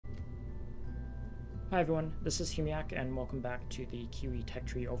Hi everyone, this is Humiak and welcome back to the Kiwi Tech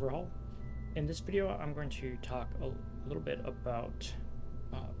Tree Overhaul. In this video I'm going to talk a little bit about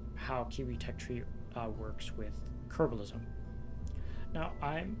how Kiwi Tech Tree works with Kerbalism. Now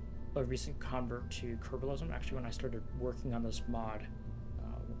I'm a recent convert to Kerbalism. Actually, when I started working on this mod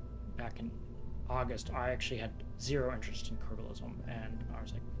back in August, I actually had zero interest in Kerbalism and I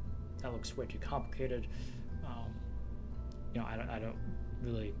was like, that looks way too complicated. I don't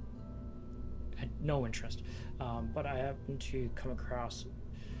really had no interest, but I happened to come across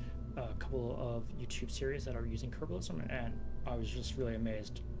a couple of YouTube series that are using Kerbalism, and I was just really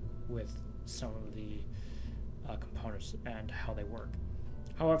amazed with some of the components and how they work.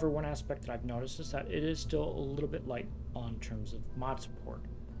 However, one aspect that I've noticed is that it is still a little bit light on terms of mod support,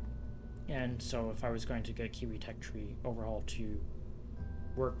 and so if I was going to get Kiwi Tech Tree Overhaul to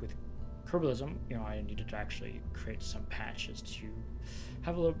work with Kerbalism, I needed to actually create some patches to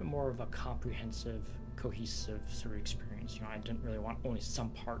have a little bit more of a comprehensive, cohesive sort of experience. I didn't really want only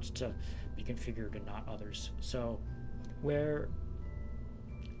some parts to be configured and not others. So where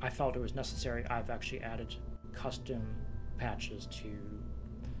I felt it was necessary, I've actually added custom patches to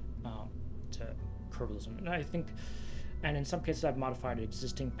Kerbalism. And in some cases I've modified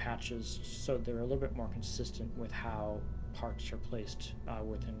existing patches so they're a little bit more consistent with how parts are placed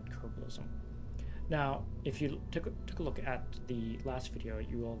within Kerbalism. Now, if you took a look at the last video,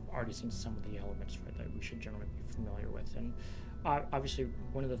 you will have already seen some of the elements that we should generally be familiar with. And obviously,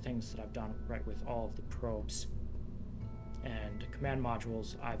 one of the things that I've done with all of the probes and command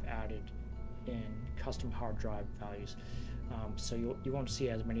modules, I've added in custom hard drive values. So you won't see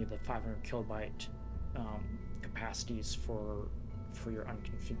as many of the 500 kilobyte capacities for your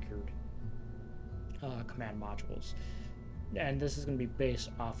unconfigured command modules. And this is going to be based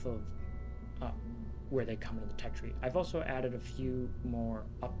off of where they come into the tech tree. I've also added a few more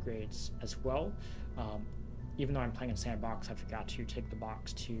upgrades as well. Even though I'm playing in sandbox, I forgot to take the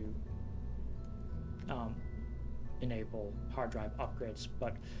box to enable hard drive upgrades.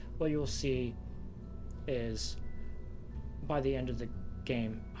 But what you'll see is by the end of the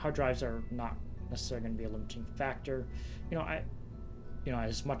game, hard drives are not necessarily going to be a limiting factor.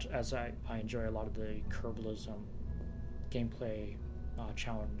 As much as I enjoy a lot of the Kerbalism gameplay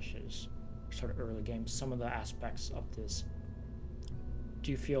challenges, sort of early games, some of the aspects of this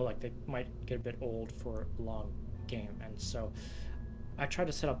do feel like they might get a bit old for a long game, and so I try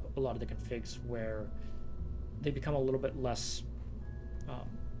to set up a lot of the configs where they become a little bit less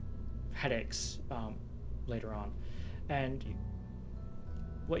headaches later on. And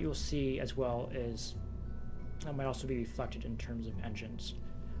what you'll see as well is that might also be reflected in terms of engines.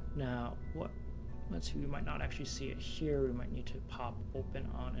 Now, let's see, we might not actually see it here. We might need to pop open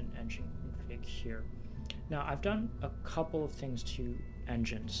on an engine config here. Now, I've done a couple of things to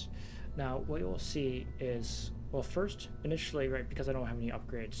engines. Now, what you'll see is, well, first, initially, because I don't have any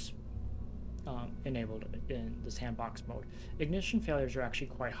upgrades enabled in the sandbox mode, ignition failures are actually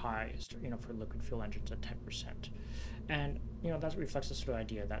quite high, for liquid fuel engines at 10%. And, that reflects the sort of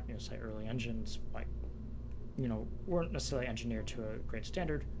idea that, say early engines, weren't necessarily engineered to a great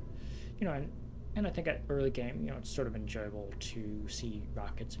standard, and I think at early game, it's sort of enjoyable to see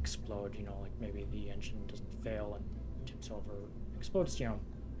rockets explode, like maybe the engine doesn't fail and tips over, explodes,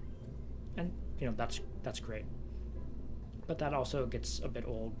 and, that's great. But that also gets a bit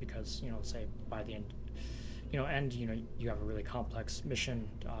old because, say by the end, you have a really complex mission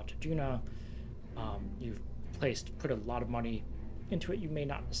to Juna, you've put a lot of money into it, you may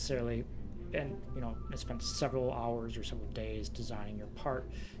not necessarily, and spent several hours or several days designing your part.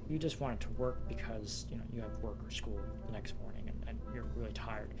 You just want it to work because you have work or school the next morning and you're really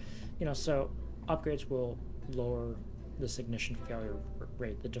tired. So upgrades will lower this ignition failure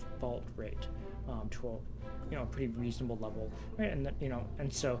rate, the default rate, to a pretty reasonable level, right? And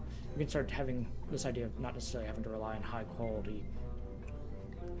and so you can start having this idea of not necessarily having to rely on high quality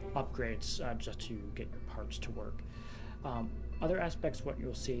upgrades just to get your parts to work. Other aspects, what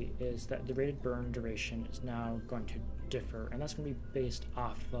you'll see is that the rated burn duration is now going to differ, and that's going to be based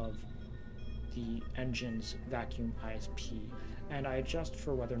off of the engine's vacuum ISP. And I adjust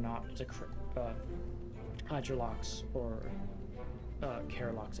for whether or not it's a Hydrolox or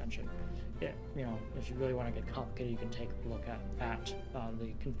Kerlox engine. If you really want to get complicated, you can take a look at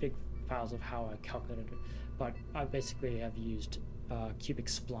the config files of how I calculated it. But I basically have used cubic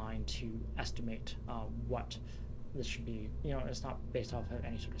spline to estimate what this should be. It's not based off of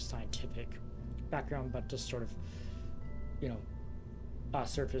any sort of scientific background, but just sort of,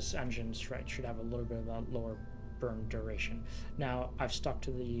 surface engines, should have a little bit of a lower burn duration. Now, I've stuck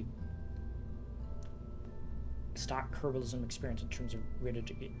to the stock Kerbalism experience in terms of rated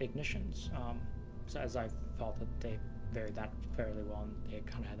ignitions. so as I felt that they varied that fairly well, and they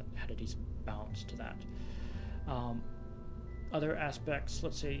kind of had a decent balance to that. Other aspects,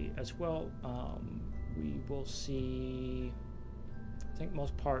 let's say as well, we will see, I think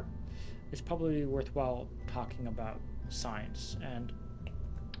most part, it's probably worthwhile talking about science, and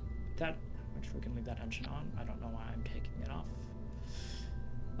that, which we can leave that engine on. I don't know why I'm taking it off.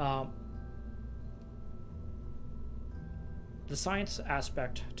 The science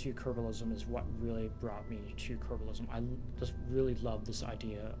aspect to Kerbalism is what really brought me to Kerbalism. I just really love this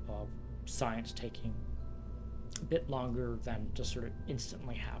idea of science taking a bit longer than just sort of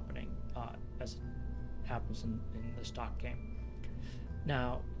instantly happening, as it happens in the stock game.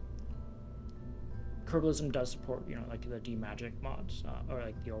 Now, Kerbalism does support, like the D-Magic mods, or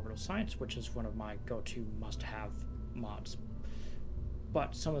like the Orbital Science, which is one of my go-to must-have mods.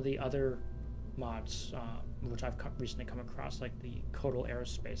 But some of the other mods, which I've recently come across, like the Codal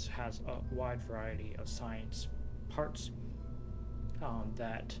Aerospace, has a wide variety of science parts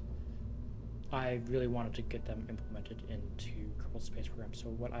that I really wanted to get them implemented into Kerbal Space Program. So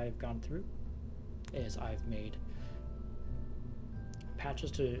what I've gone through is I've made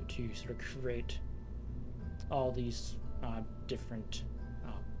patches to sort of create all these different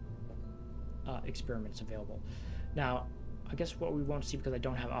experiments available. Now, I guess what we won't see, because I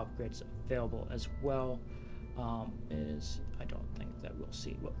don't have upgrades available as well, is I don't think that we'll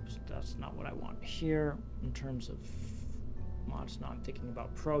see. Whoops, that's not what I want here in terms of mods. Now I'm thinking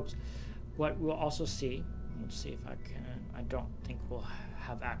about probes. What we'll also see, let's see if I can, I don't think we'll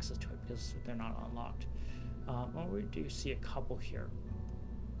have access to it because they're not unlocked. Well, we do see a couple here.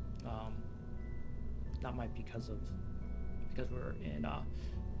 That might be because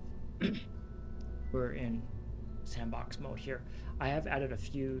we're in sandbox mode here. I have added a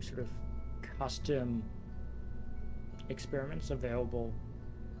few sort of custom experiments available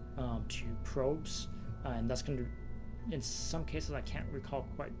to probes, and that's going to, in some cases, I can't recall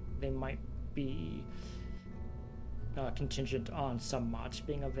quite, they might be contingent on some mods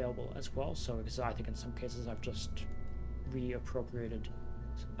being available as well. So because I think in some cases I've just reappropriated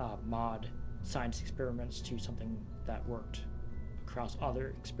mod science experiments to something that worked across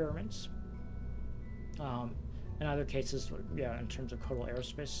other experiments. In other cases, yeah, in terms of Codal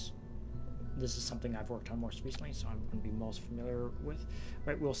Aerospace, this is something I've worked on most recently, so I'm going to be most familiar with.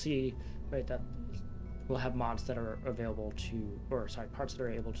 Right, we'll see, right, that we'll have mods that are available to, or sorry, parts that are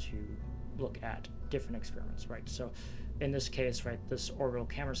able to look at different experiments, right? So in this case, right, this orbital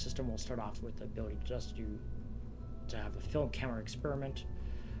camera system will start off with the ability to have a film camera experiment.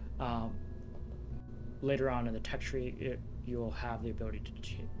 Later on in the tech tree, you'll have the ability to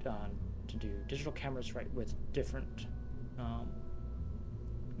do digital cameras, right, with different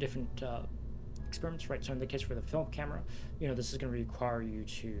experiments, right? So in the case for the film camera, this is going to require you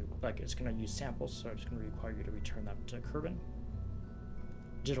to, like, it's going to use samples, so it's going to require you to return them to Kerbin.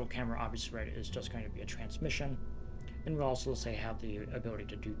 Digital camera, obviously, right, is just going to be a transmission, and we'll also say have the ability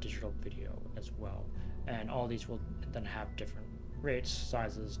to do digital video as well, and all these will then have different rates,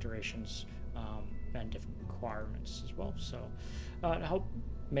 sizes, durations, and different requirements as well. So to help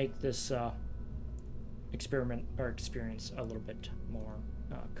make this experiment or experience a little bit more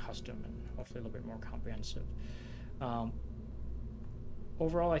custom and hopefully a little bit more comprehensive.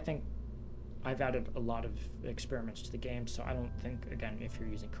 Overall, I think I've added a lot of experiments to the game, so I don't think, again, if you're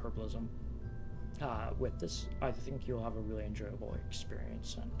using Kerbalism with this, I think you'll have a really enjoyable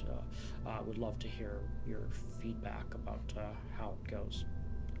experience, and I would love to hear your feedback about how it goes.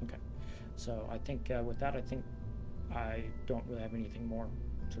 Okay, so I think with that, I think I don't really have anything more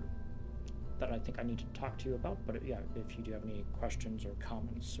that I think I need to talk to you about, but yeah, if you do have any questions or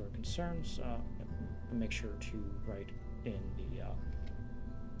comments or concerns, make sure to write in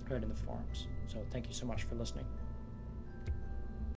the forums. So thank you so much for listening.